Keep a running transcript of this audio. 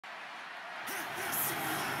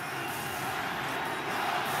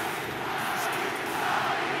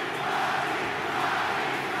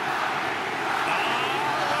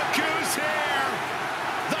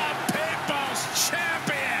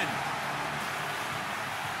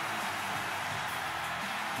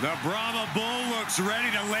The Brahma Bull looks ready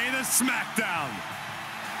to lay the smackdown.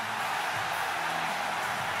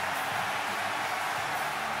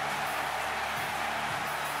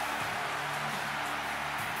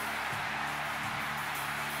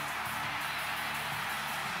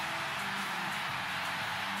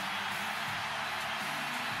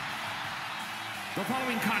 The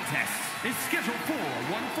following contest is scheduled for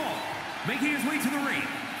one fall. Making his way to the ring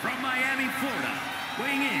from Miami, Florida,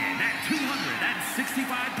 weighing in at 265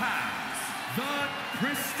 pounds, the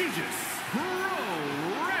prestigious Pro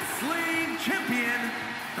Wrestling Champion,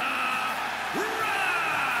 The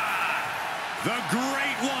Rock! The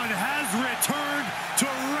Great One has returned to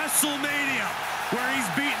WrestleMania, where he's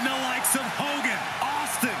beaten the likes of Hogan,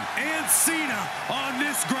 Austin, and Cena on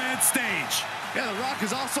this grand stage. Yeah, The Rock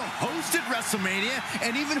has also hosted WrestleMania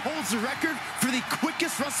and even holds the record for the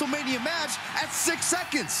quickest WrestleMania match at 6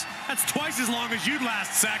 seconds. That's twice as long as you'd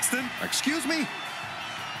last, Saxton. Excuse me?